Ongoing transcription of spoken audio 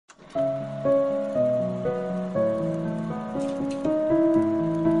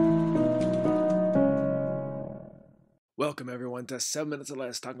Welcome everyone to 7 Minutes or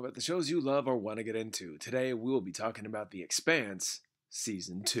Less, talking about the shows you love or want to get into. Today we will be talking about The Expanse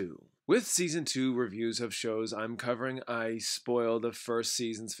Season 2. With Season 2 reviews of shows I'm covering, I spoil the first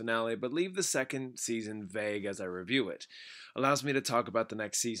season's finale but leave the second season vague as I review it. Allows me to talk about the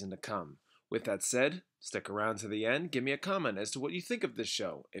next season to come. With that said, stick around to the end, give me a comment as to what you think of this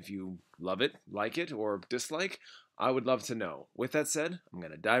show. If you love it, like it, or dislike, I would love to know. With that said, I'm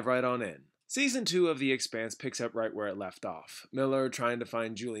going to dive right on in. Season 2 of The Expanse picks up right where it left off. Miller, trying to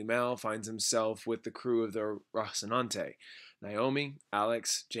find Julie Mal, finds himself with the crew of the Rocinante. Naomi,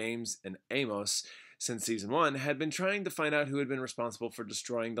 Alex, James, and Amos, since Season 1, had been trying to find out who had been responsible for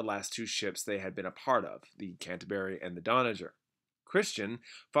destroying the last two ships they had been a part of, the Canterbury and the Donager. Christian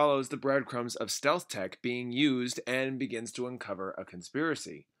follows the breadcrumbs of stealth tech being used and begins to uncover a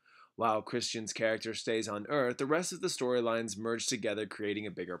conspiracy. While Christian's character stays on Earth, the rest of the storylines merge together, creating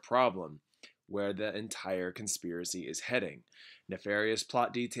a bigger problem, where the entire conspiracy is heading. Nefarious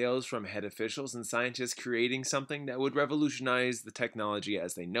plot details from head officials and scientists creating something that would revolutionize the technology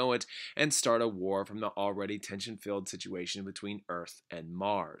as they know it and start a war from the already tension-filled situation between Earth and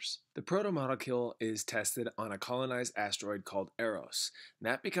Mars. The proto-molecule is tested on a colonized asteroid called Eros, and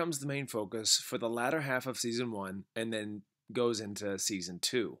that becomes the main focus for the latter half of Season 1 and then goes into Season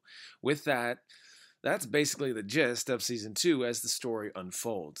 2. With that, that's basically the gist of Season 2 as the story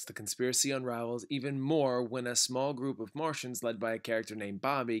unfolds. The conspiracy unravels even more when a small group of Martians led by a character named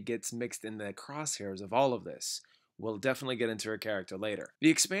Bobby gets mixed in the crosshairs of all of this. We'll definitely get into her character later.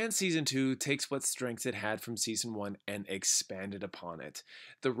 The Expanse Season 2 takes what strengths it had from Season 1 and expanded upon it.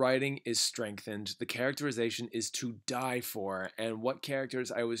 The writing is strengthened, the characterization is to die for, and what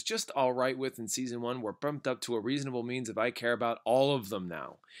characters I was just alright with in Season 1 were bumped up to a reasonable means if I care about all of them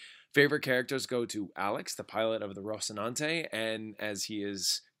now. Favorite characters go to Alex, the pilot of the Rocinante, and as he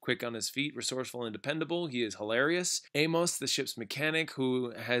is quick on his feet, resourceful, and dependable, he is hilarious. Amos, the ship's mechanic,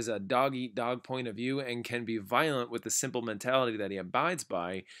 who has a dog-eat-dog point of view and can be violent with the simple mentality that he abides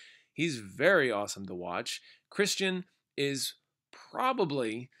by. He's very awesome to watch. Christian is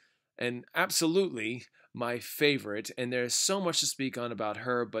probably and absolutely my favorite, and there's so much to speak on about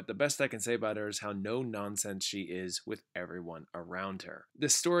her, but the best I can say about her is how no-nonsense she is with everyone around her. The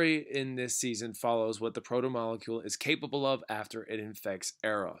story in this season follows what the proto-molecule is capable of after it infects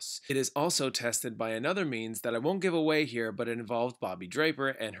Eros. It is also tested by another means that I won't give away here, but it involved Bobby Draper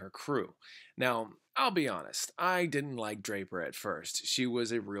and her crew. Now, I'll be honest, I didn't like Draper at first. She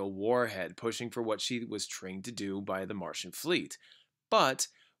was a real warhead, pushing for what she was trained to do by the Martian fleet. But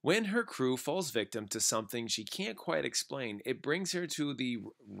when her crew falls victim to something she can't quite explain, it brings her to the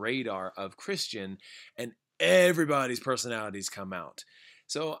radar of Christian, and everybody's personalities come out.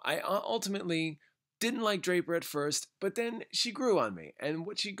 So I ultimately didn't like Draper at first, but then she grew on me, and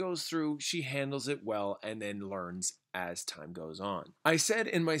what she goes through, she handles it well and then learns as time goes on. I said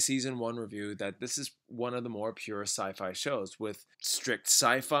in my Season 1 review that this is one of the more pure sci-fi shows, with strict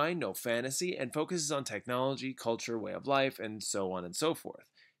sci-fi, no fantasy, and focuses on technology, culture, way of life, and so on and so forth.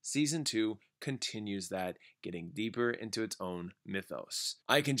 Season 2 continues that, getting deeper into its own mythos.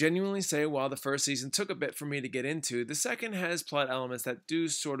 I can genuinely say while the first season took a bit for me to get into, the second has plot elements that do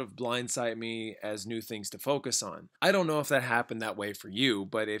sort of blindside me as new things to focus on. I don't know if that happened that way for you,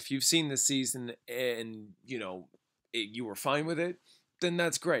 but if you've seen this season and, you were fine with it, then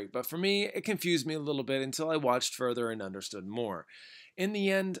that's great. But for me, it confused me a little bit until I watched further and understood more. In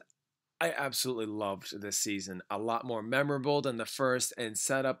the end, I absolutely loved this season, a lot more memorable than the first and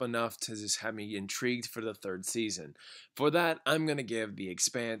set up enough to just have me intrigued for the third season. For that, I'm going to give The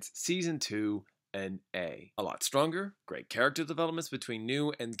Expanse Season 2 an A. A lot stronger, great character developments between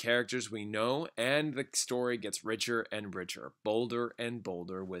new and characters we know, and the story gets richer and richer, bolder and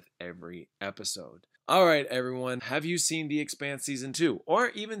bolder with every episode. Alright everyone, have you seen The Expanse Season 2,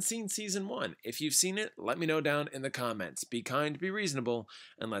 or even seen Season 1? If you've seen it, let me know down in the comments. Be kind, be reasonable,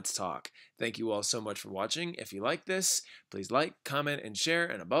 and let's talk. Thank you all so much for watching. If you like this, please like, comment, and share,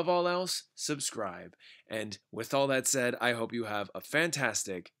 and above all else, subscribe. And with all that said, I hope you have a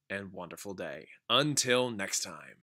fantastic and wonderful day. Until next time.